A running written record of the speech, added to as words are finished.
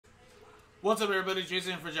What's up, everybody?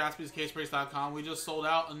 Jason for JaspysCaseBreaks.com. We just sold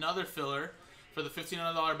out another filler for the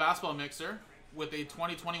 $1,500 basketball mixer with a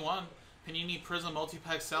 2021 Panini Prizm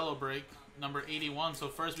multi-pack Cello break, number 81. So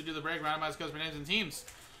first we do the break, randomize customer names and teams.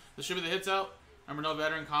 This should be the hits out. Remember, no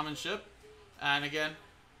veteran common ship. And again,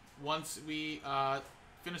 once we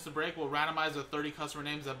finish the break, we'll randomize the 30 customer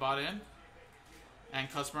names that bought in. And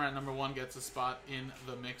customer at number 1 gets a spot in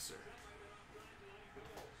the mixer.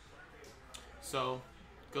 So,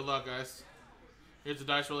 good luck, guys. Here's the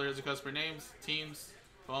dice roller. Here's the customer names, teams.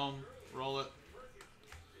 Boom. Roll it.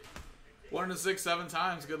 1 to 6, 7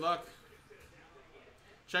 times. Good luck.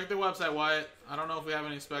 Check the website, Wyatt. I don't know if we have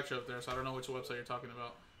any Spectra up there, so I don't know which website you're talking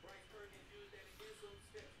about.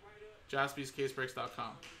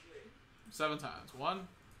 JaspysCaseBreaks.com. 7 times. 1,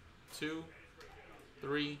 2,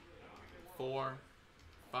 3, 4,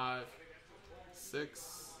 5,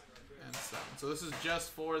 6, and 7. So this is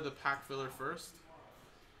just for the pack filler first.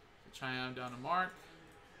 Cheyenne down to Mark.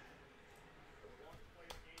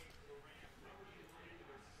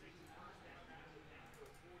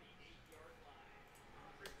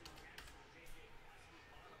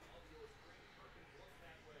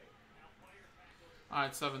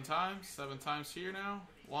 Alright, 7 times. 7 times here now.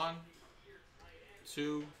 1,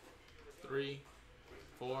 2, 3,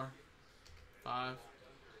 4, 5,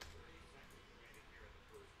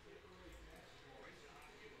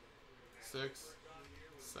 6,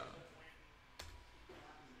 7.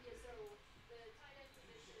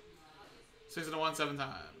 6 and a 1, 7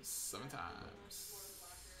 times. 7 times.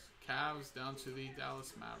 Cavs down to the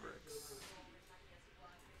Dallas Mavericks.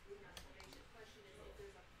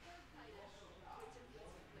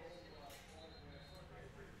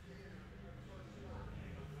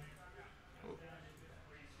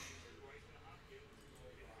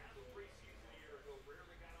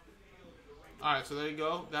 Alright, so there you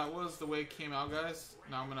go. That was the way it came out, guys.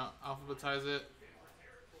 Now I'm going to alphabetize it.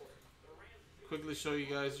 Quickly show you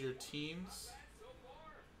guys your teams.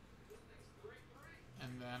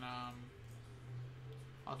 And then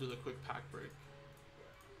I'll do the quick pack break.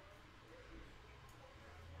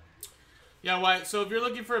 Yeah, Wyatt, so if you're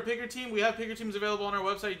looking for a picker team, we have picker teams available on our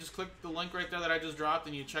website. You just click the link right there that I just dropped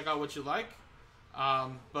and you check out what you like.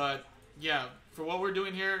 But yeah, for what we're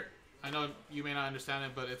doing here, I know you may not understand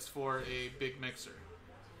it, but it's for a big mixer.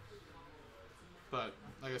 But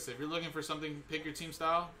like I said, if you're looking for something pick your team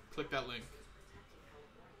style, click that link.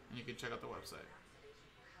 And you can check out the website.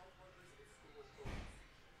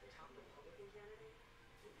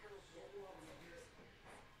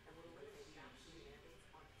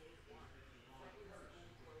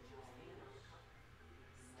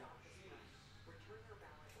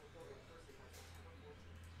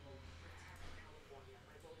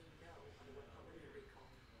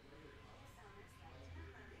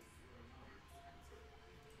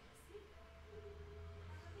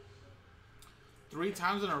 Three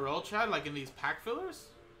times in a row, Chad, like in these pack fillers?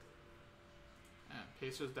 Man,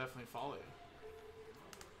 Pacers definitely follow you.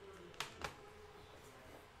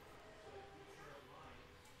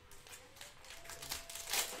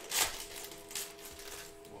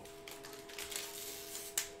 Whoa.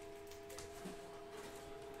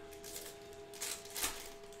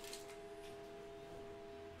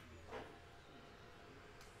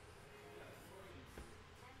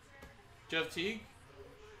 Jeff Teague,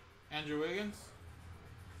 Andrew Wiggins,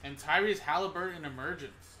 and Tyrese Halliburton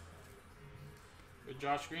Emergence. With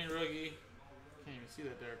Josh Green, rookie. Can't even see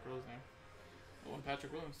that Derrick Rose name. Oh, and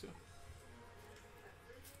Patrick Williams, too.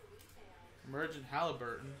 Emergent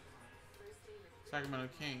Halliburton. Sacramento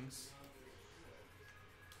Kings.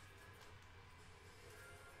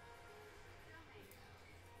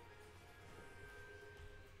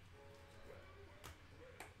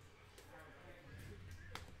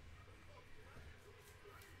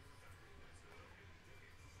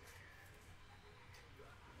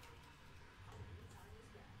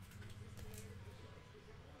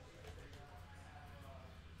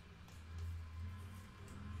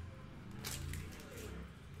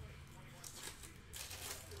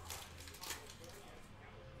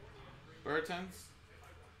 Bertans,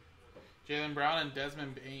 Jaylen Brown, and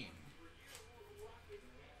Desmond Bane.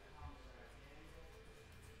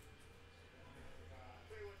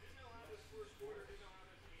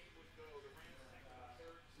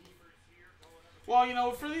 Well, you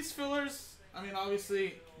know, for these fillers, I mean,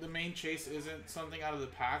 obviously, the main chase isn't something out of the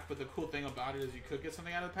pack, but the cool thing about it is you could get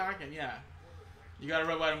something out of the pack, and yeah, you got a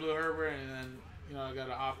red, white, and blue Herbert, and then, you know, I got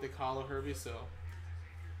an optic hollow Herbie, so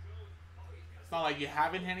it's not like you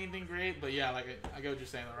haven't hit anything great, but yeah, like I get what you're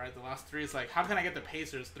saying, though, right? The last three, it's like, how can I get the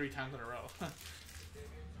Pacers 3 times in a row? It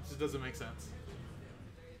just doesn't make sense.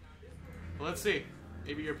 But let's see.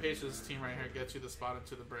 Maybe your patience team right here gets you the spot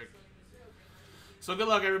into the break. So good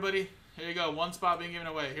luck, everybody. Here you go. One spot being given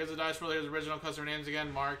away. Here's the dice roll. Here's the original customer names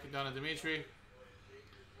again. Mark, Donna, Dimitri.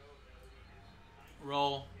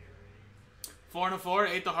 Roll. 4 and a 4.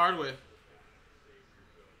 8 the hard way.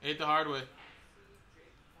 8 the hard way.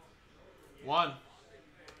 1,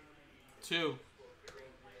 2,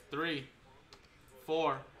 3,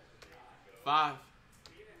 4, 5,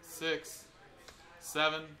 6,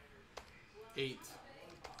 7, 8.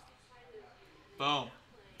 Boom.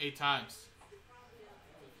 8 times.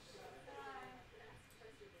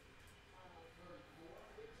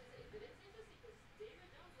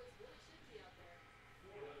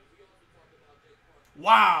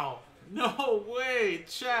 Wow. No way,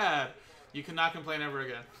 Chad. You cannot complain ever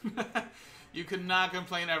again. You cannot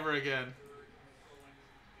complain ever again.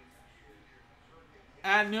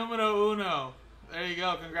 At numero uno. There you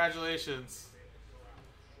go. Congratulations.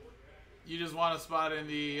 You just won a spot in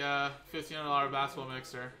the $1,500 basketball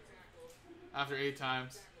mixer after 8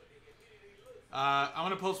 times. I'm going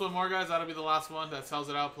to post one more, guys. That'll be the last one that sells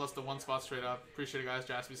it out, plus the 1 spot straight up. Appreciate it, guys.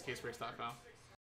 JaspysCaseBreaks.com.